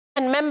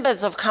And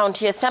members of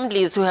county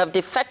assemblies who have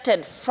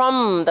defected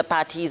from the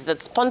parties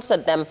that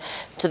sponsored them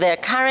to their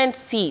current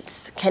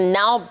seats can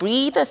now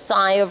breathe a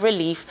sigh of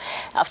relief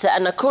after a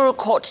Nakuru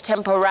court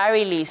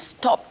temporarily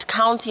stopped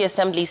county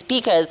assembly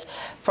speakers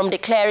from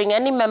declaring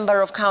any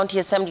member of county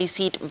assembly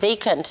seat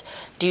vacant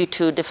due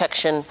to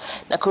defection.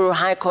 Nakuru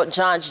High Court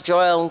Judge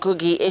Joel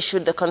Ngugi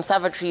issued the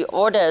conservatory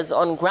orders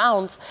on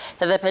grounds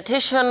that the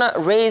petition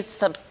raised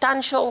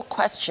substantial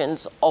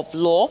questions of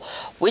law,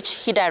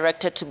 which he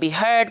directed to be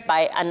heard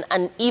by an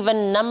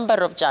uneven number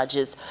of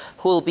judges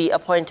who will be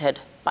appointed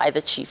by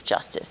the Chief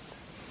Justice.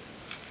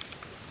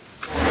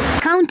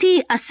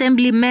 County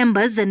Assembly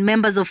members and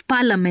members of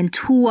Parliament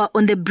who are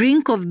on the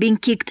brink of being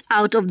kicked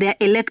out of their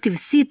elective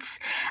seats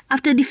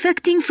after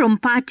defecting from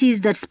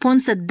parties that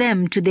sponsored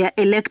them to their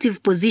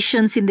elective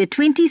positions in the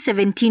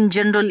 2017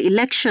 general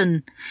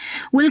election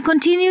will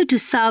continue to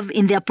serve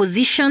in their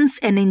positions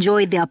and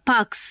enjoy their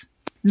perks.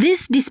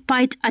 This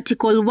despite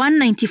Article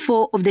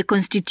 194 of the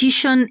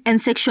Constitution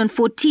and Section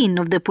 14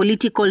 of the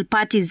Political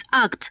Parties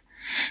Act,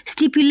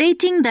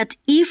 stipulating that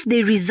if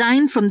they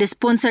resign from the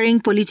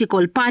sponsoring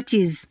political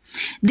parties,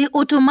 they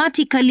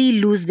automatically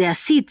lose their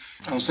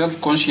seats. I'm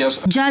self-conscious.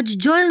 Judge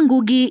Joel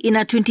Ngugi, in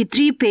a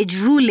 23-page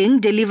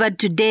ruling delivered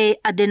today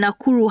at the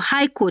Nakuru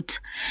High Court,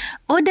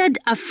 ordered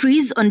a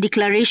freeze on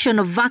declaration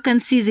of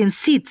vacancies in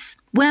seats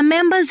where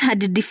members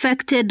had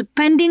defected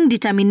pending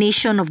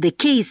determination of the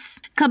case.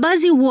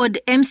 Kabazi Ward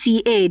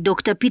MCA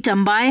Dr. Peter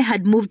Mbai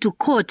had moved to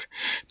court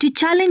to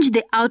challenge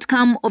the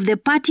outcome of the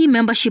party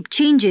membership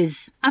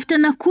changes after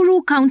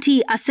Nakuru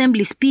County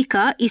Assembly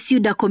Speaker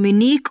issued a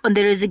communique on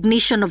the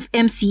resignation of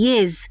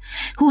MCAs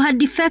who had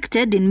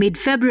defected in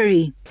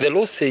mid-February. The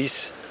law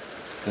says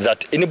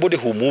that anybody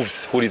who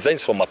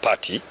resigns from a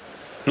party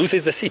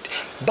loses the seat.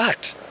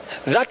 But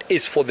that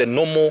is for the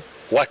normal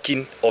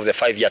working of the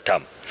 5-year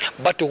term.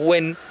 But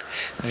when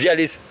there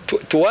is,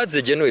 towards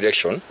the general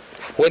election,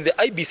 when the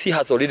IBC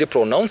has already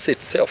pronounced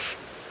itself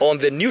on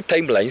the new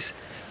timelines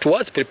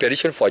towards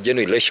preparation for a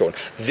general election,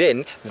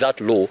 then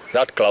that law,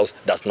 that clause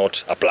does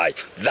not apply.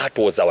 That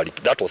was our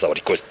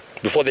request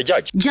before the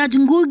judge. Judge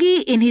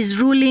Ngugi, in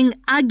his ruling,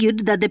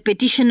 argued that the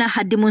petitioner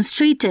had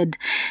demonstrated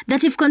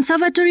that if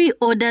conservatory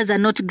orders are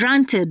not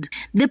granted,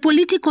 the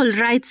political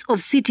rights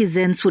of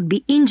citizens would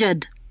be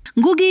injured.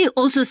 Ngugi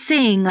also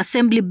saying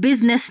assembly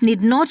business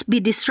need not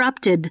be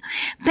disrupted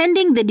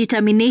pending the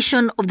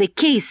determination of the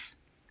case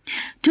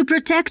to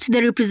protect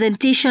the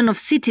representation of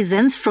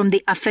citizens from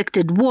the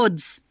affected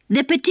wards.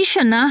 The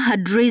petitioner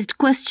had raised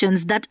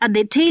questions that at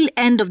the tail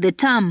end of the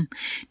term,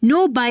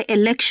 no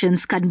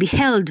by-elections can be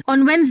held.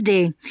 On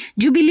Wednesday,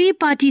 Jubilee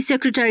Party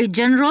Secretary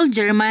General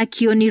Jeremiah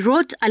Kioni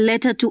wrote a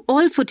letter to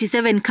all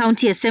 47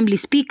 county assembly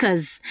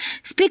speakers,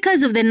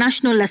 speakers of the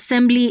National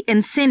Assembly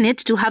and Senate,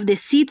 to have the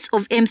seats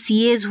of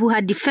MCAs who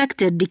had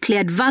defected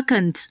declared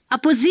vacant. A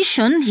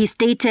position he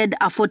stated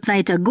a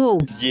fortnight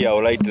ago. I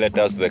would like to let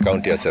us to the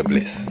county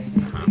assemblies,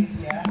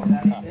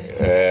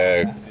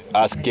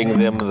 asking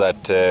them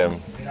that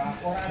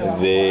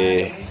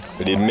they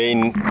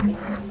remain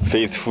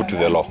faithful to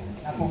the law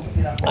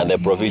and the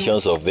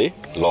provisions of the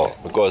law,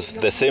 because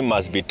the same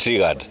must be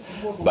triggered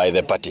by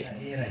the party,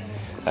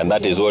 and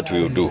that is what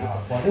we will do.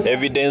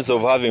 Evidence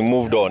of having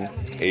moved on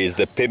is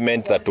the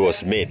payment that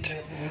was made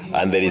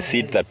and the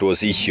receipt that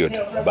was issued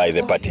by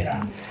the party.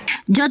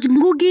 Judge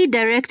Ngugi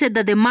directed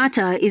that the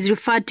matter is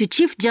referred to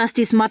Chief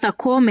Justice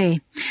Koome,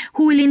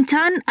 who will in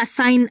turn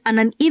assign an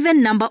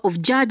uneven number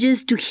of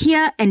judges to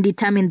hear and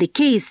determine the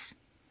case.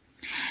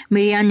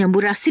 Miriam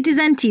Nyambura,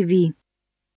 Citizen TV.